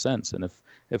humans ever since. And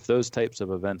if those types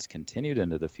of events continued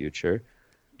into the future,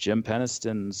 Jim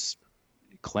Peniston's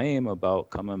claim about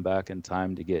coming back in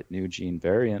time to get new gene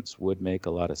variants would make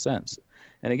a lot of sense.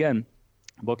 And again,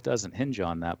 the book doesn't hinge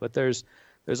on that, but there's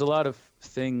a lot of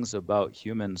things about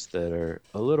humans that are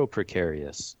a little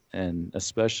precarious, and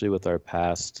especially with our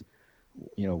past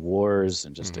wars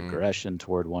and just aggression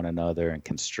toward one another and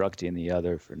constructing the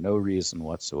other for no reason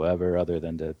whatsoever other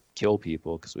than to kill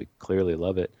people because we clearly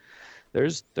love it.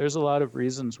 There's a lot of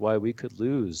reasons why we could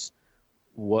lose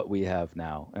what we have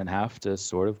now and have to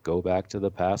sort of go back to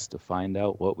the past to find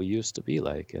out what we used to be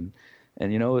like. And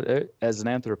as an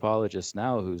anthropologist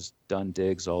now who's done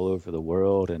digs all over the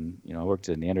world, and I worked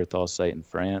at a Neanderthal site in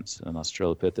France, an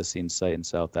Australopithecine site in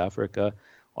South Africa.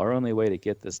 Our only way to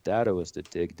get this data was to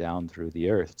dig down through the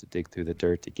earth, to dig through the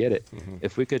dirt to get it.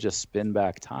 If we could just spin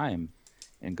back time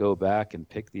and go back and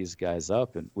pick these guys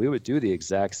up, and we would do the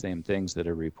exact same things that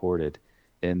are reported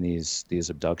in these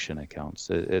abduction accounts.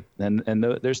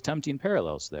 There's tempting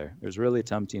parallels there. There's really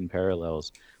tempting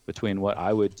parallels between what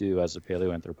I would do as a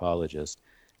paleoanthropologist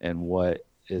and what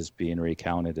is being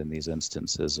recounted in these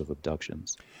instances of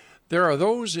abductions. There are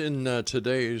those in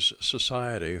today's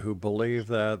society who believe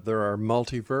that there are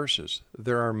multiverses,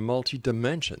 there are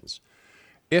multi-dimensions.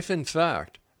 If, in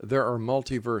fact, there are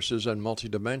multiverses and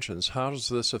multi-dimensions, how does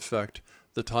this affect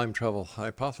the time travel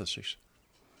hypothesis?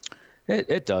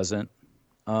 It doesn't.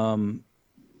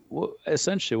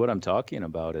 Essentially, what I'm talking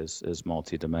about is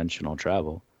multi-dimensional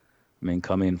travel. I mean,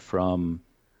 coming from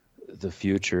the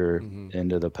future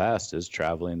into the past is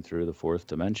traveling through the fourth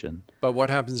dimension. But what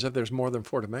happens if there's more than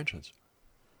 4 dimensions?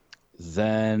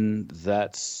 Then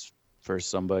that's for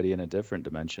somebody in a different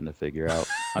dimension to figure out.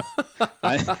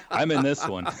 I'm in this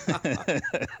one.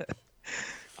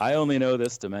 I only know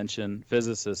this dimension.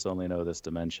 Physicists only know this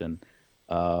dimension.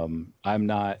 I'm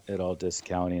not at all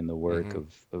discounting the work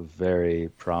of very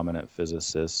prominent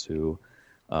physicists who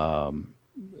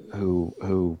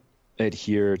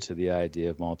adhere to the idea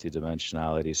of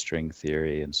multidimensionality, string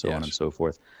theory, and so on and so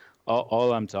forth.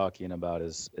 All I'm talking about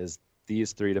is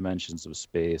these 3 dimensions of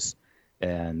space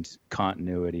and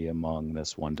continuity among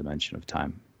this one dimension of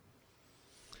time.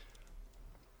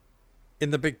 In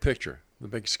the big picture, the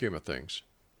big scheme of things,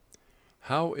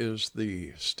 how is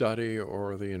the study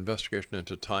or the investigation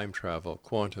into time travel,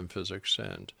 quantum physics,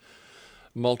 and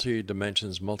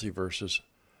multi-dimensions, multiverses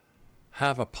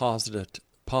have a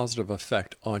positive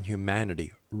effect on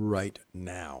humanity right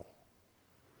now?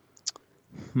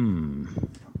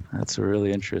 That's a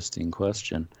really interesting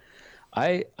question.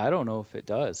 I don't know if it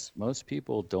does. Most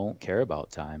people don't care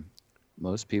about time.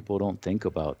 Most people don't think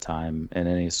about time in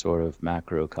any sort of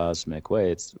macrocosmic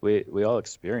way. We all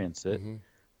experience it.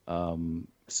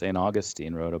 St.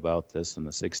 Augustine wrote about this in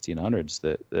the 1600s,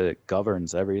 that it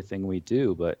governs everything we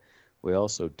do, but we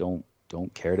also don't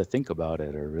care to think about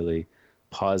it or really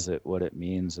posit what it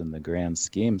means in the grand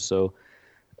scheme. So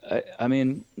I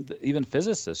mean, even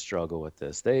physicists struggle with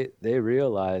this. They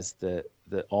realize that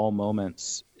all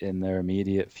moments in their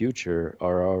immediate future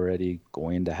are already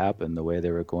going to happen the way they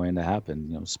were going to happen.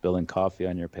 You know, spilling coffee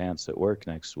on your pants at work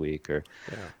next week, or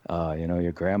you know,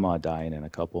 your grandma dying in a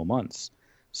couple of months.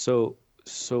 So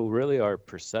really, our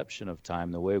perception of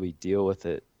time, the way we deal with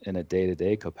it in a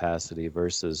day-to-day capacity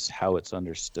versus how it's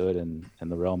understood in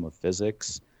the realm of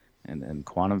physics and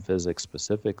quantum physics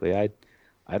specifically, I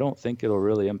don't think it'll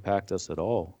really impact us at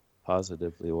all,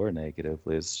 positively or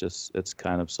negatively. It's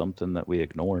kind of something that we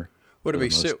ignore.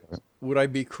 Would I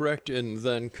be correct in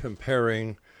then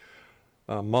comparing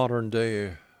modern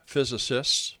day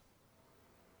physicists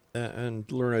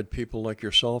and learned people like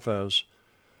yourself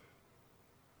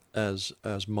as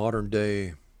modern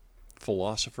day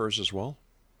philosophers as well?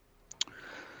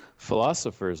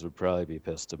 Philosophers would probably be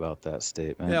pissed about that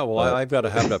statement. Yeah, well, I've got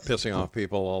a habit of pissing off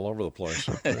people all over the place.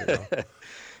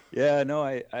 Yeah, no,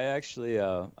 I actually,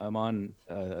 I'm on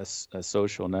a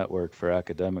social network for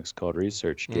academics called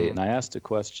ResearchGate, and I asked a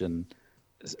question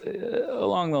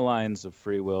along the lines of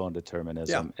free will and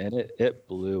determinism, and it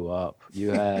blew up.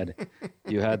 You had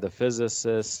the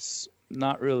physicists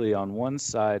not really on one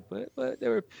side, but they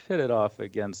were pitted off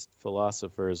against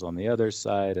philosophers on the other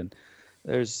side, and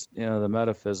there's, you know, the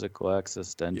metaphysical,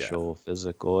 existential,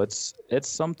 physical. It's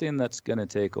something that's going to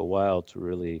take a while to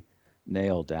really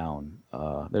nail down.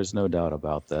 There's no doubt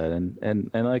about that. And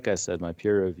like I said, my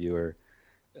peer reviewer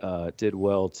did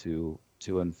well to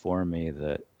inform me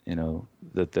that, you know,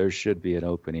 that there should be an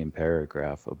opening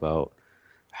paragraph about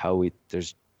how we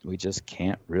just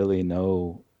can't really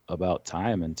know about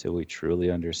time until we truly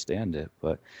understand it.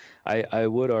 But I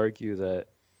would argue that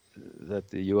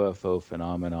the UFO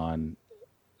phenomenon,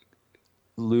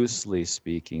 loosely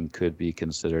speaking, could be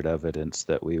considered evidence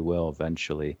that we will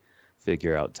eventually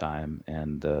figure out time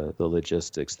and the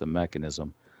logistics, the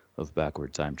mechanism of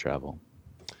backward time travel.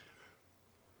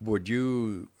 Would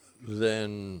you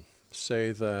then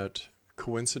say that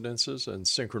coincidences and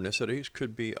synchronicities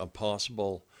could be a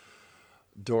possible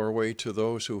doorway to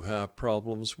those who have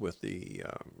problems with the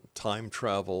time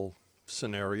travel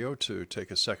scenario to take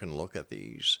a second look at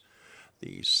these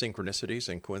synchronicities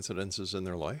and coincidences in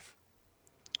their life?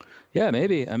 Yeah,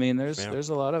 maybe. I mean, there's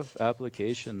a lot of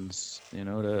applications, you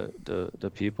know, to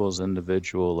people's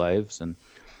individual lives, and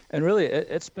really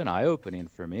it's been eye-opening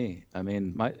for me. I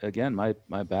mean, my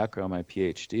background, my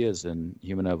PhD is in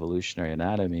human evolutionary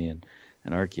anatomy and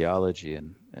archaeology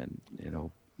and you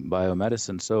know,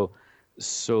 biomedicine.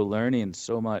 So learning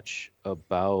so much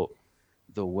about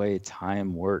the way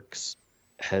time works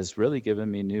has really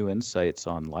given me new insights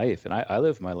on life, and I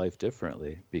live my life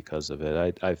differently because of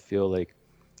it. I feel like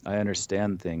I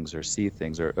understand things or see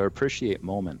things or appreciate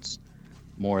moments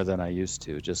more than I used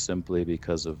to, just simply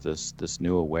because of this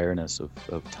new awareness of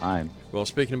time. Well,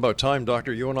 speaking about time,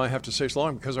 Doctor, you and I have to say so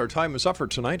long because our time is up for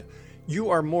tonight.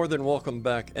 You are more than welcome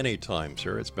back anytime,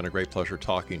 sir. It's been a great pleasure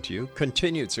talking to you.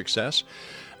 Continued success,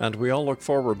 and we all look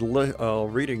forward to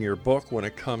reading your book when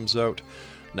it comes out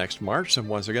next March. And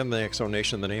once again, the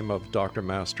Exonation, the name of Dr.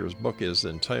 Masters' book is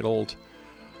entitled...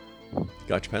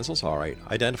 Got your pencils? All right.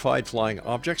 Identified Flying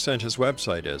Objects, and his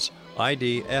website is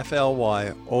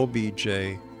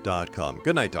idflyobj.com.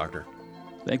 Good night, Doctor.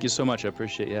 Thank you so much. I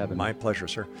appreciate you having me. My pleasure,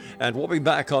 sir. And we'll be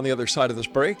back on the other side of this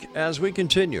break as we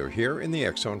continue here in the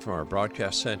X Zone from our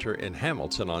broadcast center in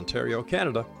Hamilton, Ontario,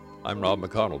 Canada. I'm Rob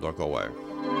McConnell. Don't go away.